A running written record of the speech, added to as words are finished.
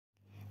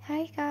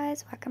Hi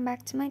guys, welcome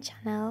back to my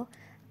channel.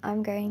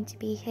 I'm going to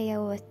be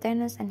here with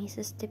Dennis and his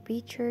sister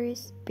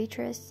Beatrice.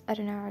 I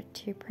don't know how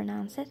to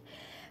pronounce it,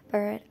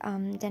 but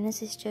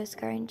Dennis is just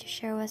going to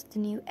show us the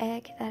new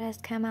egg that has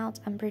come out.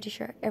 I'm pretty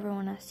sure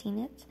everyone has seen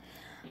it.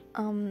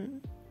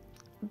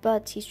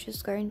 But he's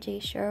just going to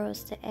show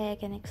us the egg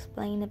and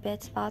explain a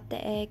bit about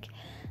the egg,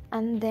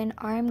 and then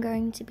I'm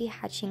going to be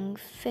hatching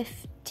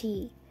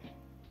 50,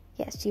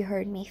 yes, you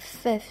heard me,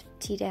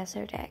 50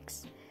 desert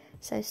eggs.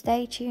 So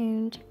stay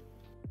tuned.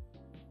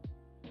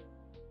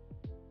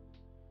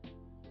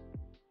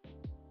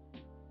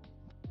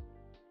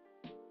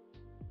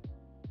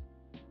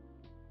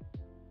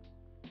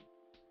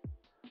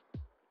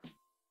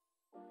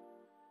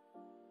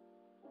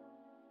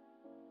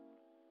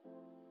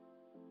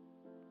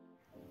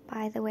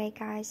 By the way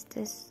guys,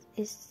 this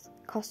is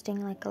costing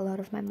like a lot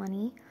of my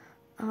money,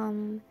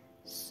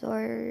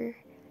 so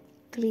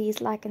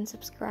please like and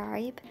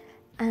subscribe.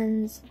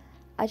 And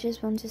I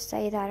just want to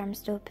say that I'm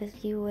still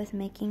busy with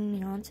making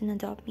Neons and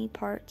Adopt Me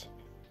Part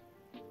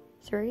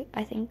 3,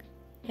 I think,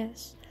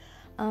 yes.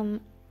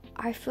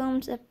 I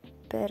filmed a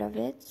bit of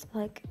it,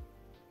 like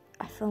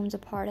I filmed a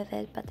part of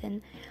it, but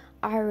then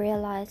I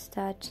realized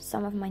that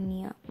some of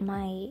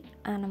my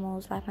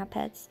animals, like my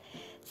pets,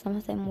 some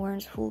of them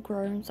weren't full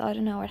grown, so I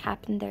don't know what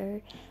happened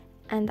there,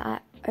 and I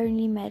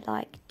only made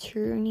like 2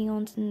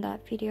 neons in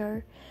that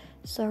video,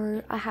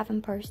 so I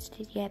haven't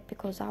posted it yet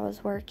because I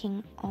was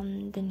working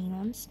on the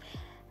neons,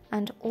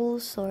 and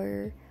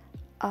also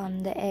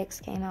the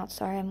eggs came out,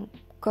 so I'm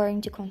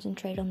going to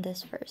concentrate on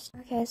this first.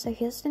 Okay, so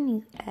here's the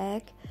new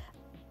egg.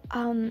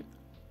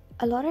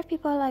 A lot of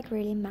people are like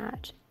really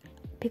mad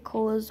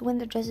because when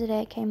the desert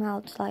egg came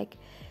out, like,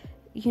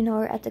 you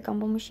know, at the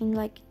gumball machine,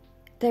 like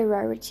the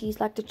rarities,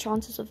 like the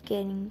chances of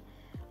getting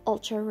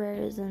ultra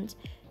rares, and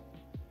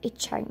it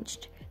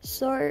changed.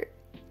 So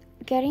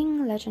getting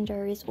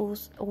legendaries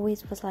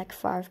always was like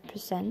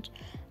 5%,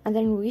 and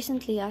then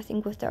recently I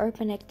think with the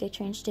open egg they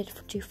changed it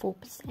to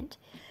 4%.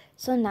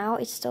 So now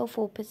it's still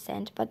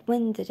 4%, but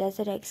when the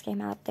desert eggs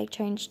came out they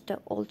changed the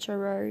ultra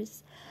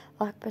rares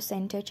like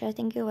percentage. I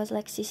think it was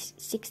like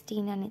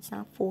 16 and it's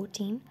now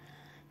 14.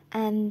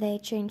 And they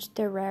changed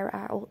the rare.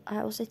 I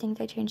also think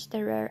they changed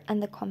the rare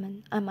and the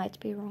common. I might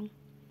be wrong,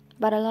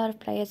 but a lot of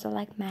players are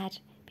like mad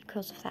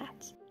because of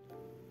that.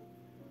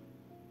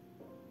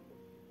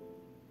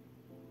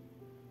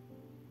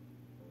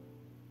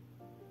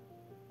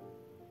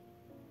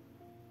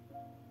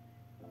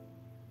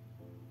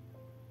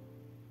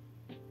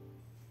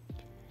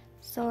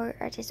 So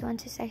I just want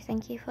to say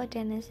thank you for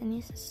Dennis and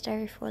his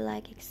sister for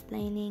like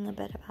explaining a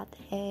bit about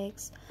the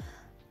eggs.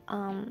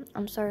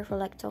 I'm sorry for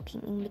like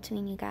talking in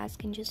between. You guys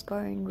can just go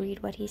and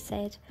read what he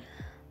said.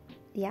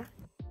 Yeah.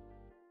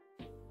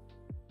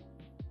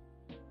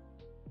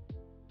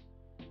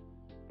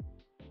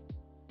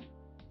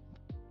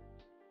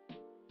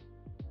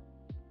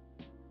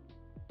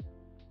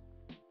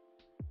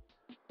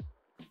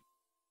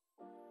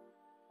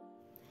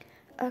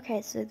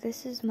 Okay, so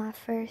this is my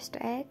first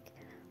egg.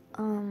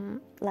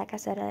 Like I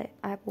said,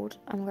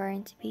 I'm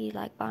going to be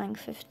like buying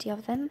 50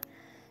 of them.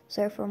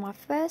 So for my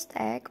first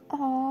egg,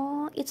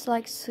 oh, it's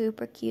like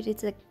super cute.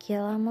 It's a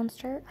killer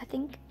monster, I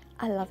think.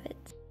 I love it.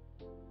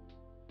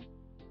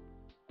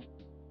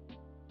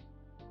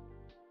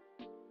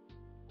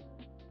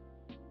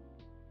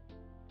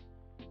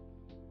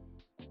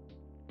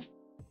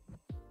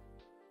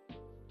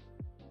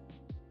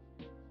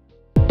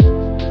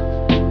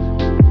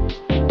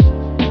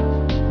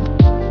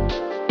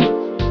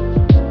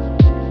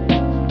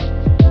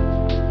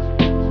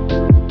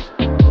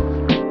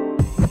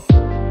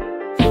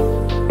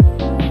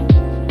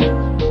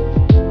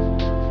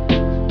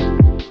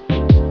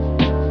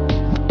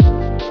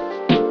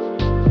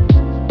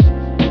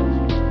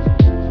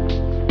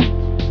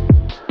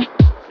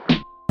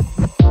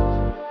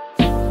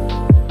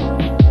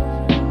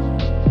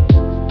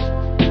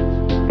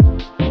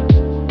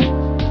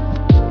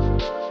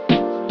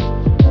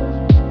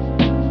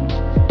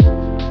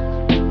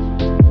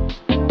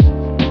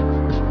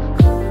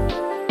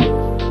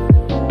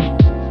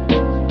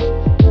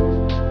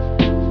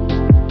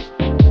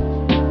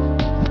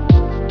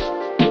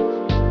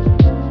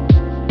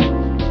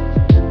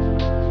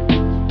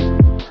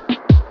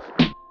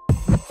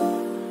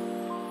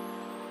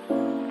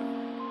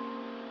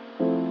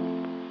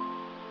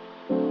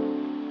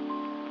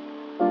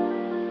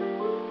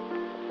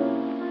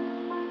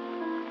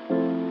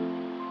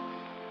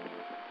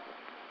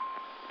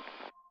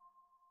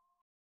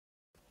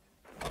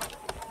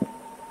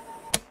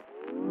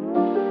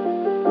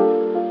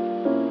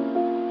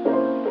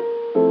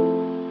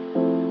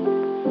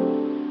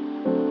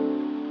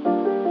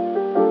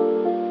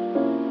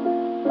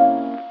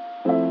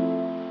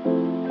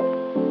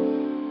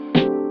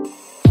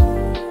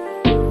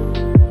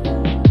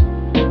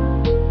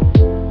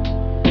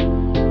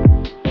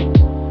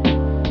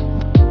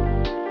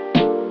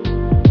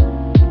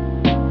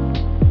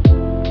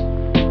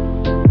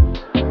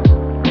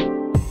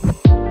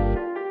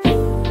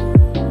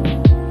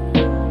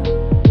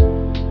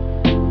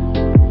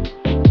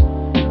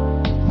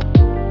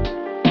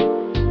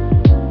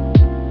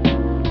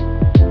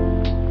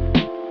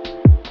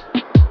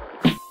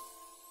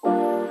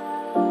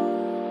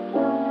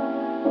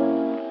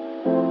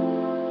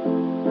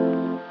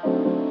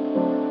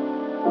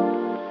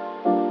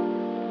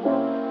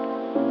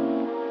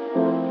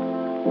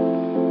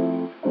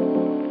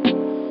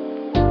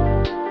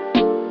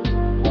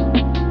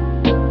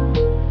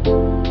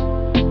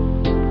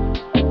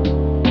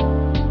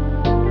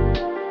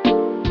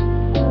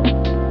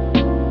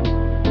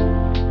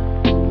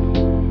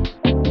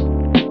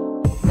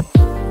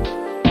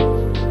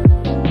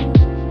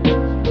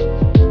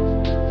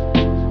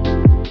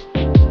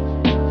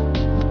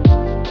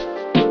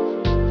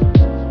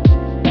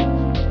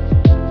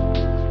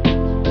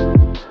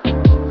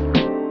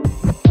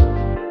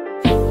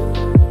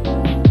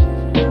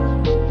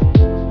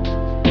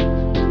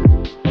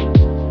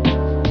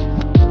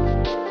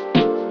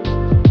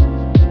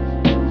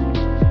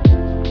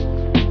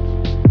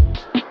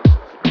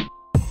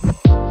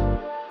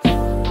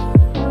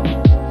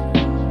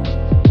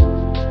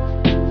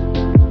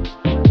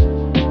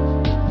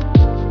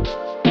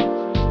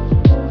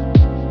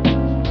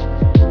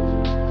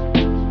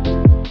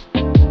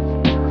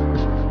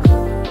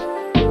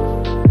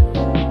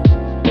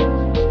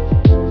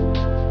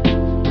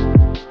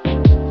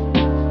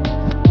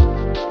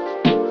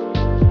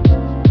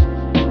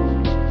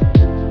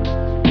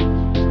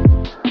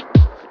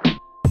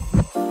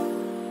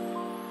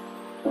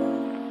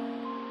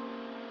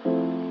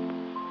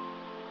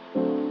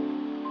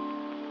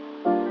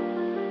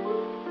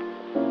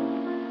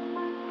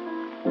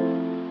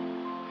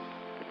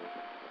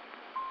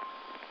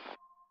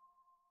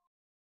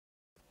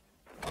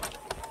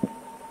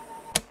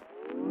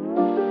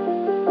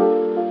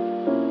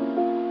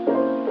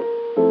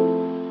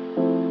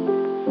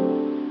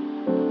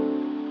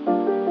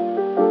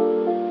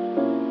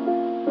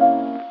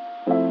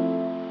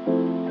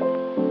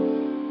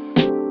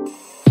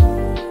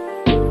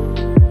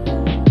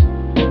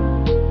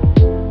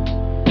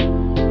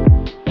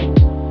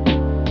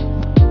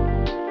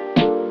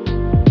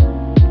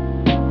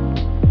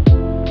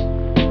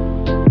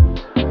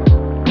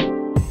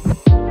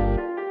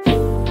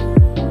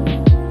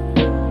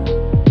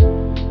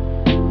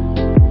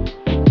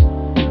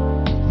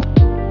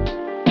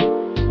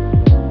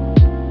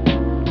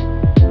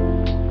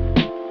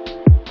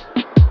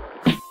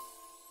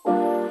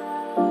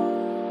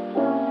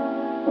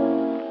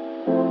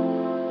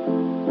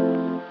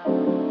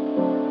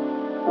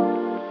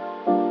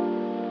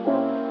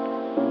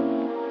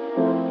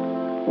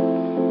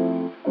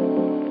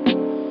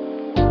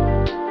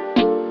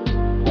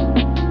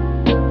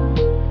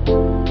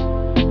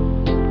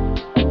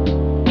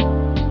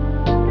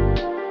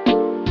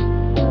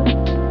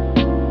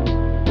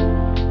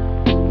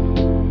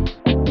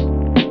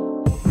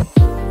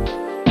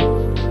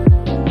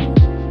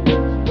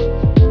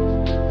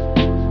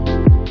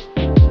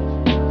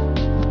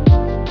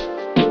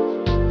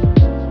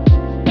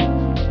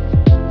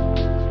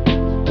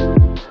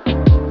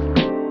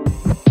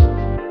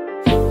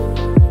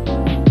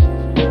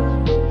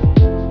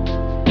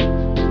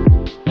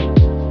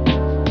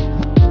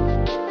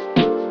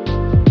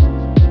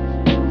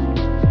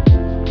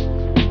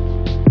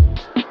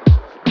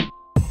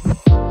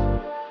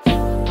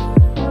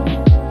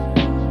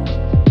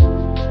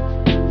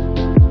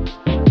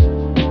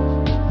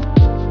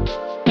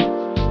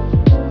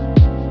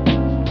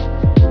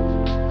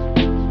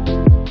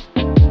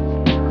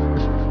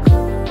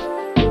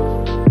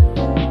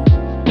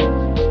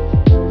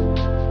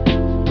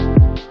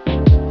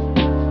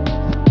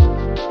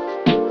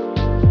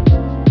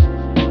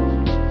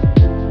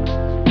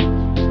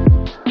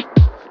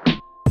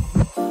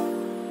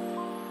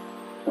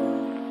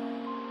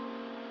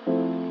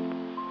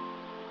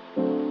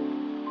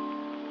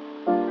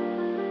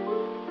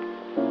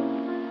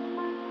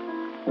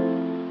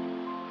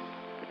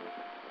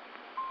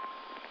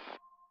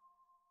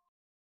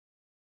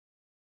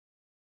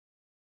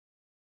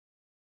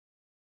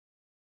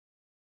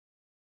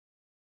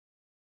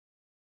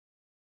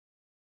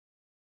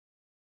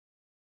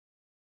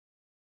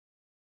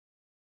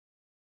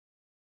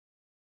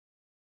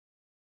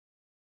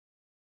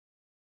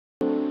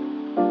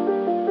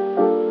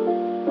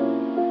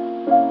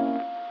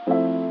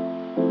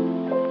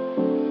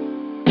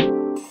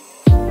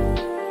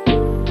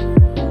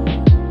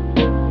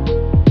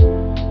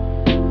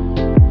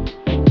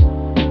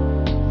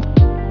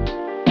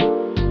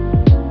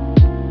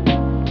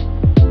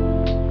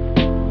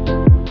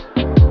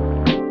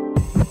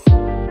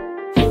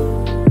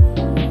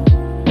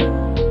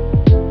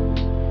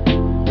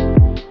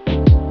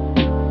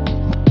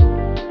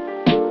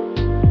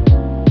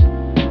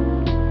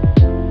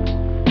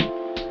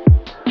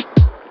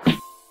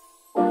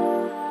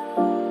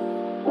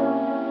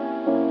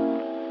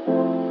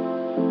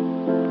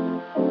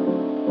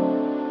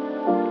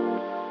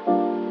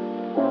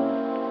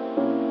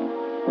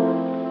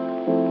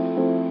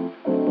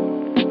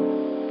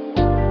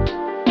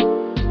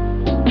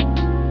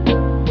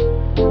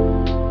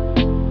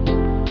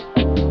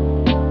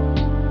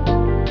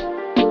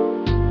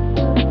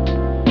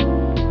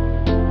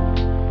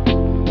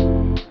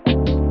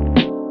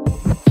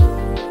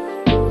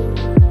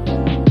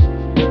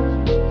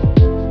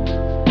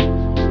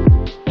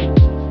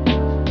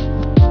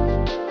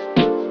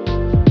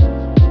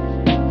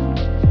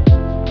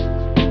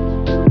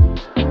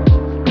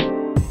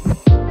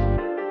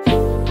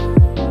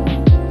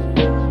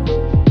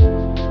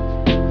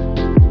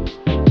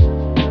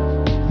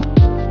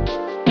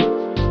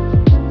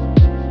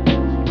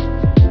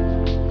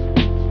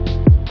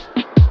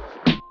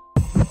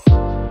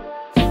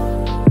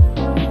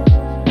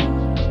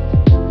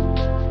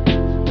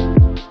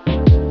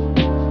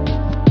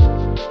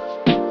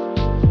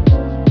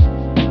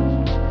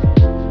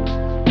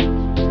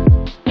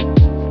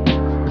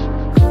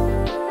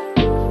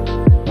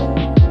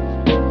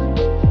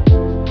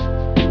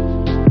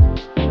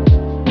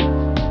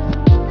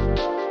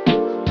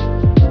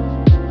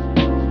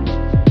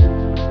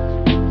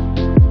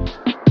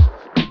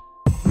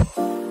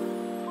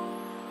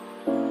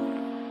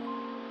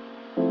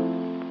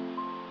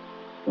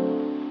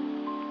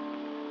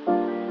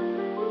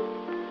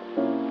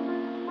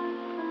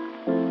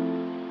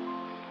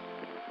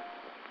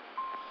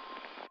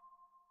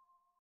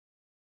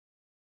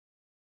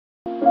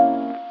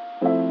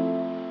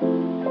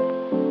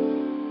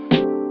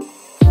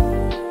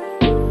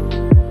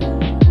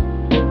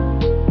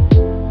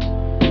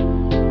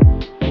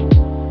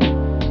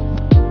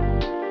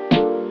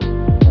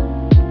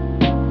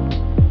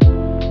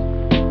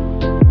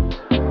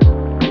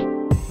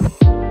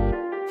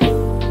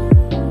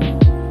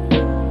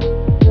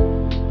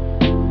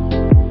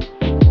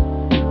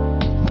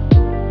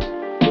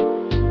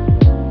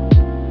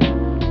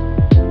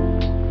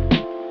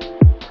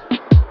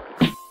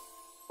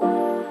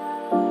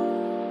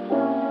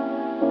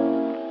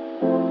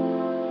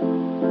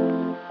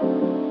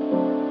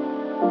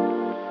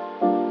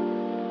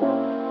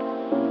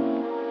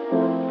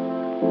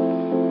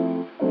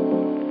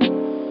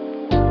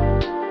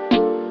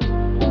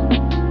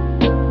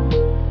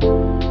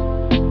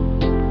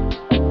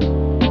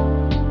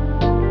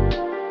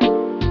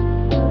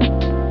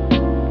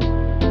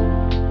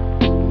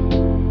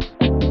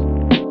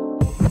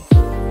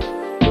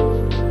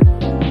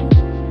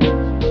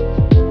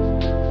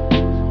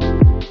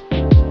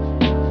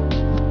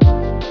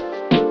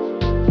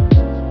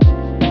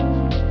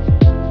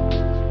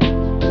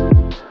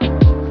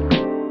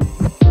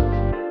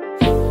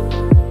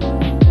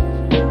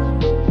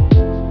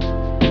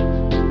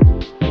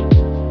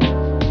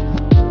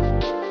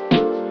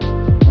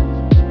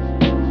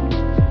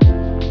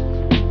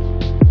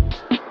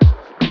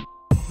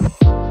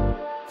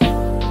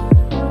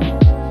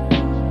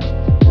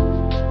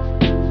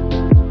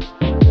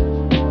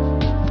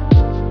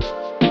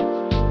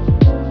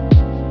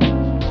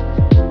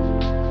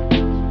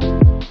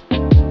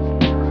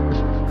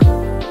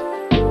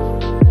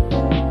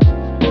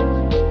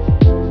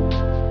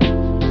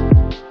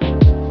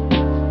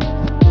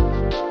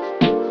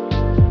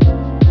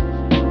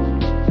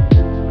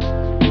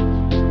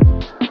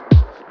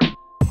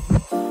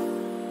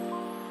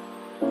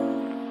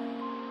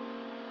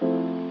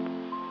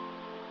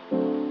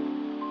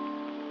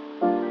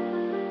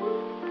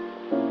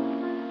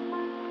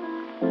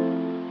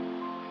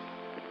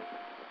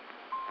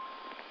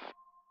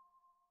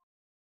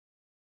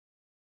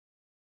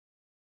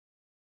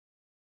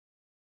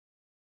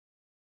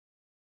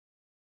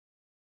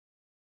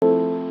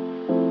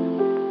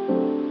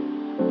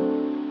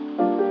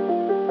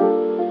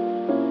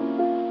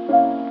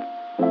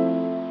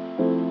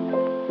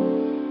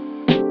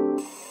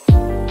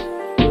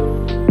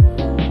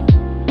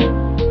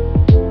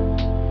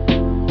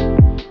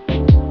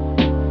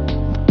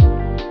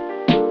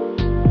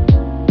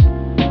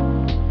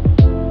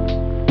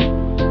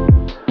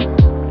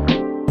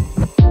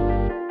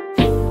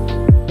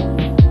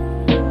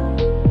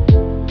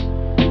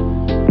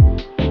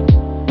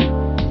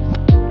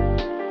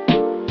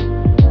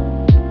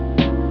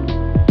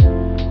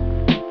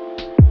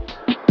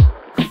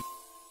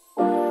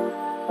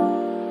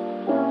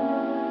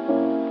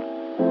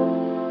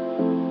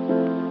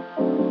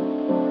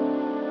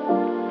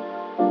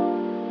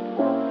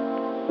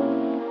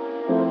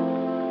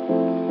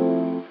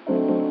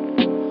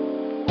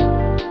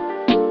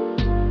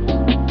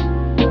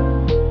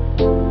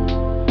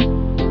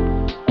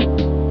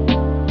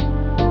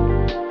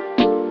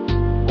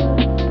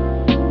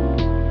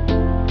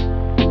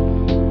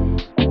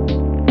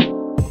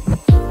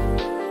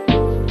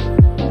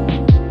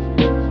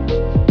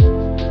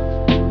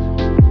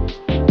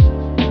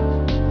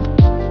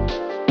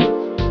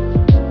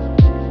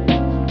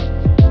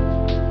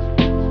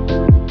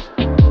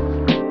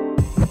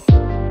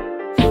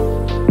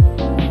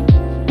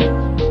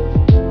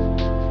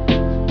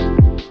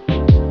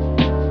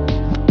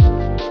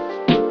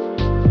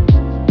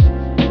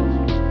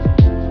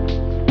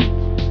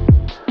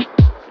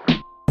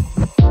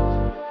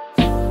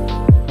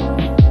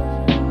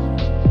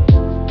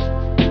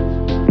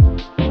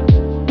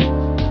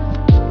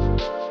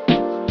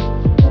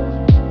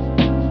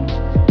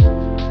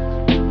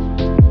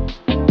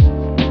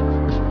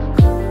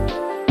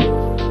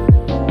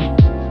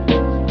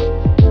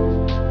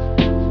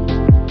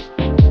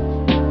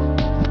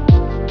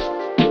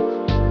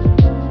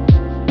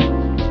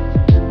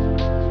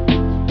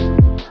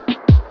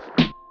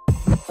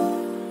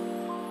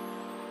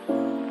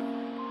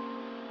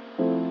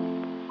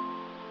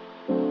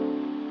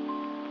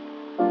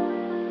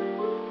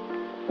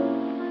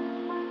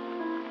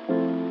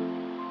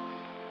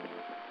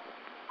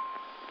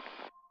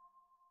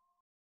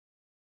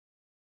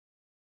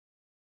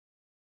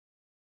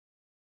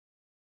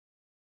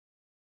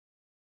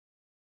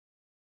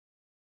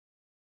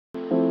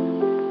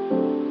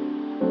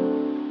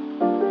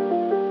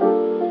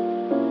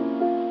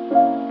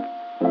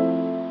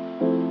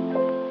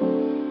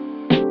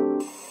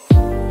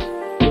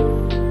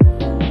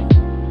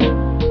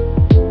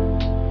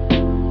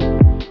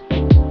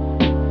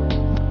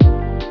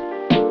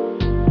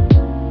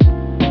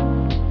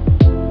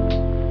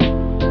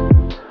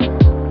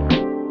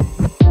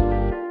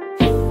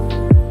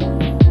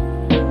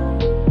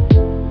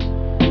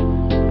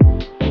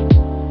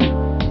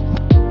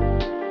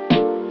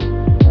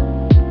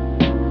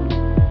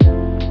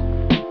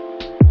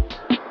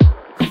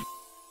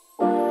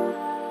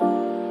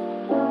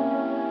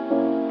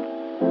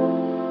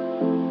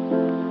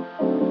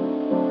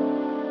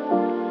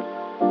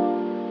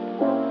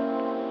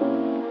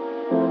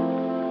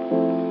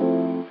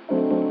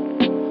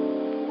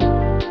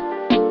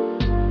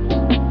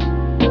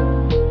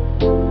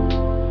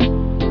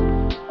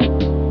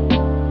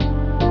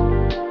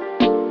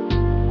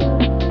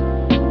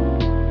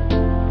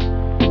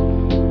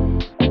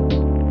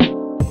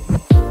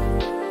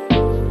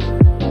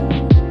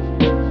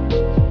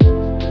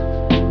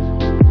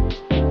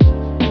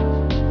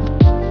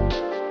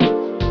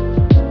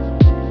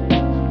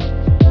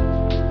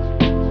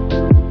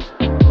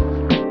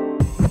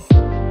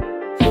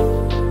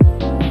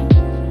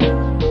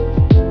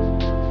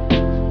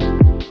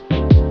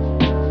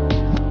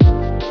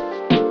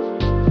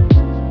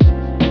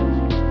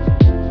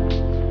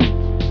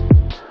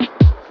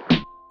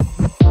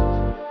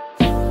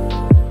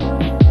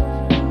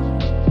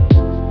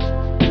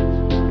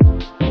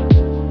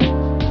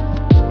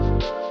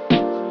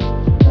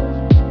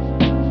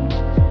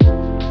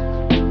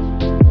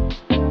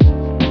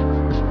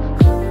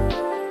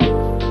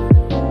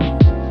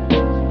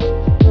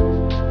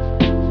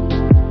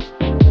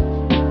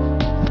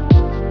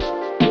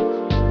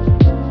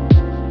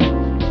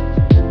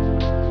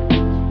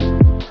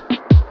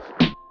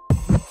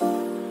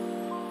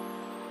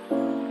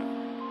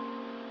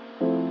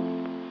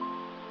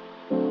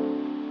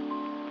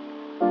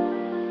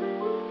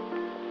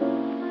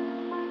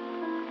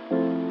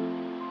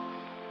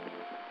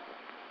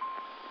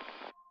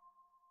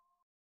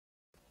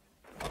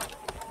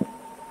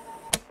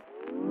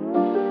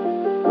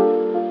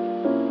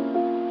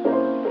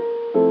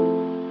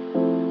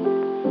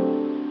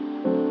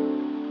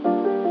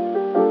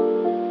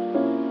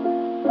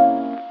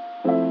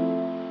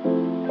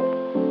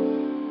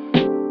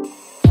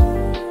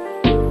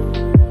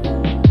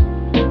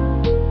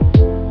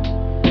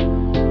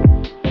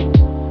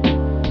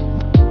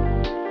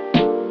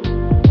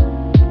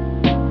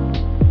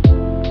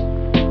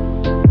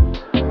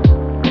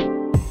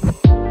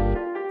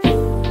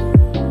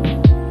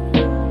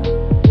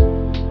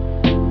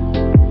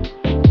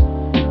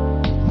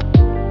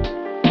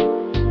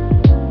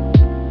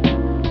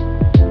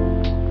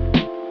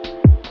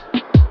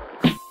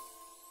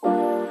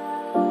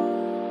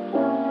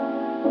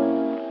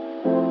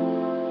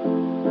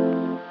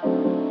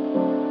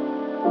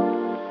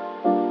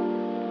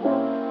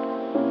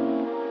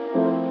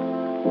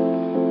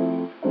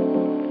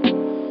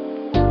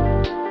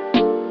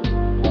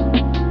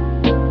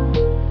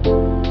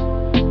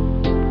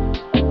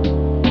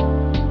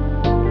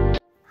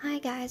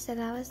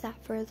 was that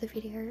for the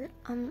video.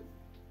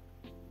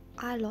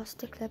 I lost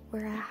the clip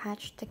where I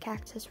hatched the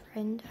cactus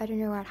friend. I don't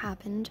know what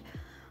happened,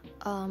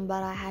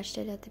 but I hatched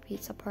it at the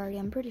pizza party.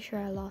 I'm pretty sure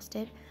I lost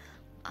it.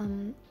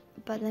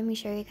 But let me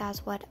show you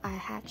guys what I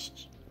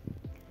hatched.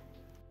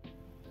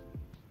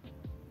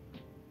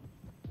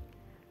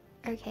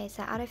 Okay,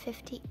 so out of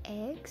 50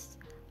 eggs,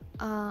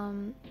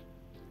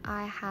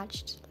 I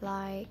hatched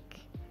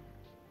like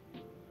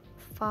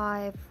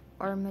 5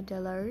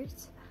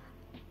 armadillos,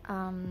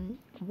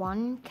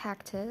 1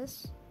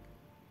 cactus,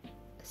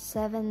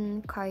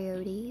 7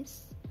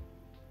 coyotes,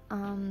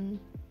 1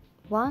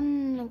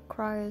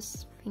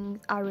 crow's thing.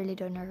 I really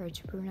don't know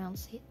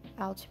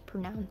how to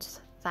pronounce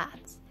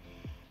that.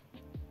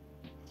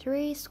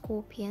 3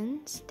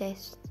 scorpions,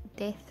 death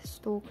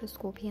stalker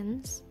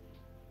scorpions,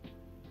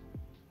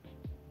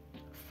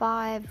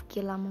 5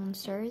 Gila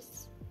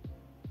monsters.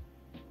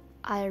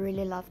 I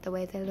really love the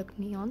way they look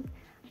neon.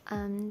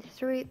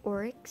 3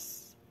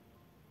 oryx,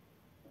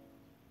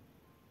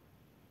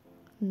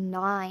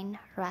 9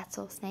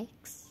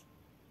 rattlesnakes,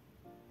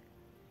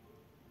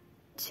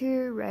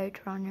 2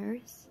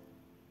 roadrunners,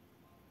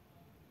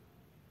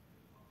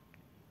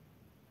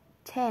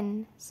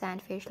 10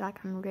 sandfish, like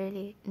I'm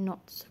really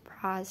not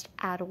surprised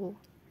at all,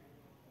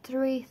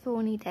 3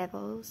 thorny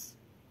devils,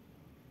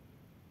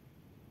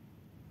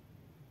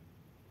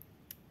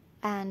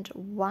 and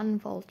 1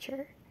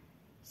 vulture.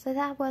 So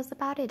that was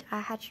about it.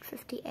 I hatched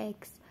 50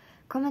 eggs.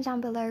 Comment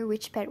down below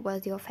which pet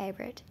was your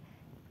favorite.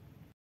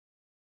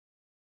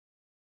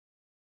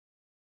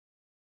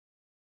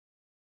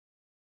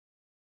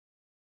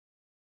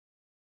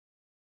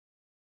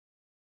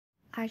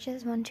 I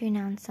just want to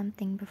announce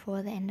something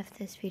before the end of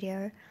this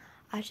video.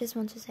 I just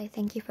want to say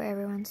thank you for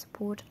everyone's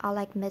support. I'll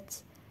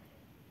admit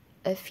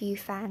a few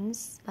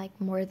fans, like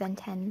more than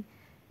 10,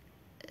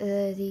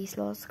 these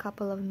last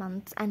couple of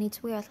months, and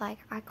it's weird, like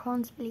I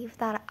can't believe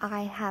that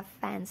I have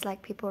fans,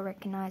 like people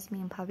recognize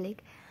me in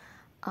public,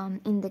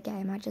 in the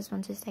game. I just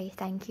want to say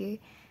thank you.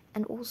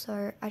 And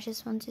also I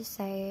just want to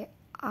say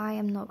I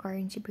am not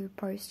going to be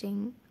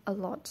posting a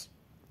lot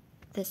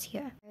this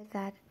year.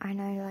 That I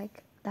know,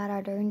 like, that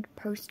I don't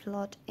post a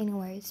lot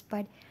anyways,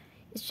 but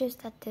it's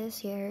just that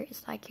this year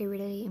is like a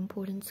really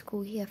important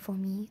school year for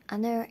me. I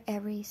know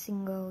every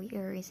single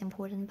year is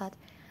important, but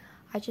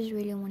I just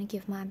really want to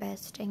give my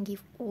best and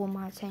give all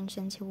my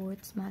attention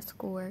towards my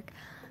schoolwork.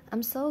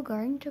 I'm still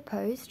going to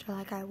post,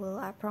 like I will,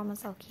 I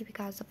promise I'll keep you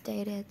guys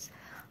updated.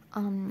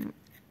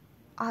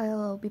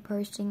 I'll be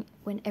posting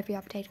when every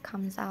update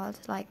comes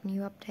out, like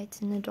new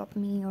updates in Adopt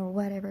Me or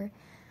whatever,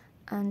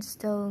 and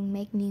still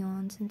make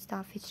neons and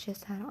stuff. It's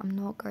just that I'm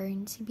not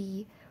going to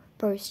be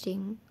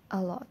posting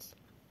a lot.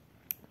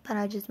 But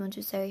I just want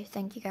to say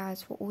thank you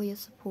guys for all your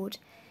support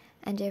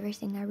and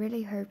everything. I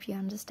really hope you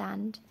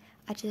understand.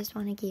 I just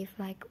want to give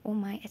like all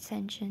my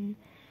attention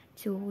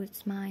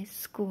towards my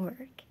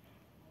schoolwork,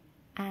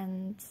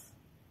 and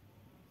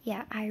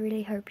yeah, I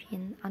really hope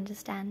you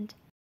understand.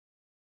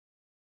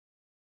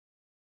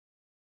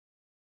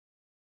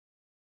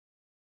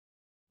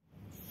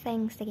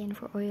 Thanks again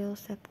for all your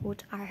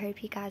support. I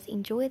hope you guys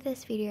enjoyed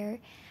this video,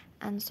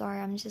 and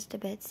sorry I'm just a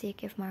bit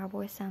sick if my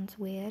voice sounds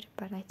weird,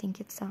 but I think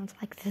it sounds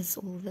like this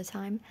all the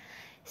time.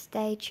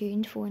 Stay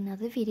tuned for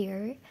another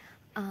video.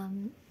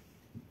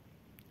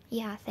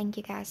 Yeah, thank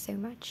you guys so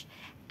much.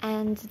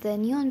 And the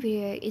neon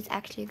video is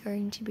actually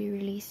going to be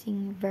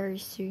releasing very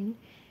soon.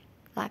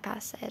 Like I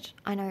said,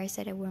 I know I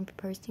said I won't be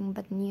posting,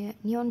 but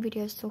neon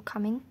video is still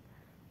coming,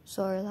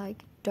 so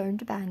like don't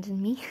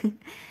abandon me.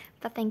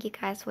 But thank you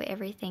guys for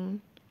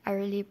everything. I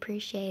really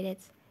appreciate it.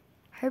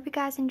 Hope you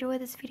guys enjoy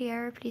this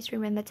video. Please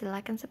remember to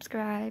like and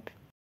subscribe.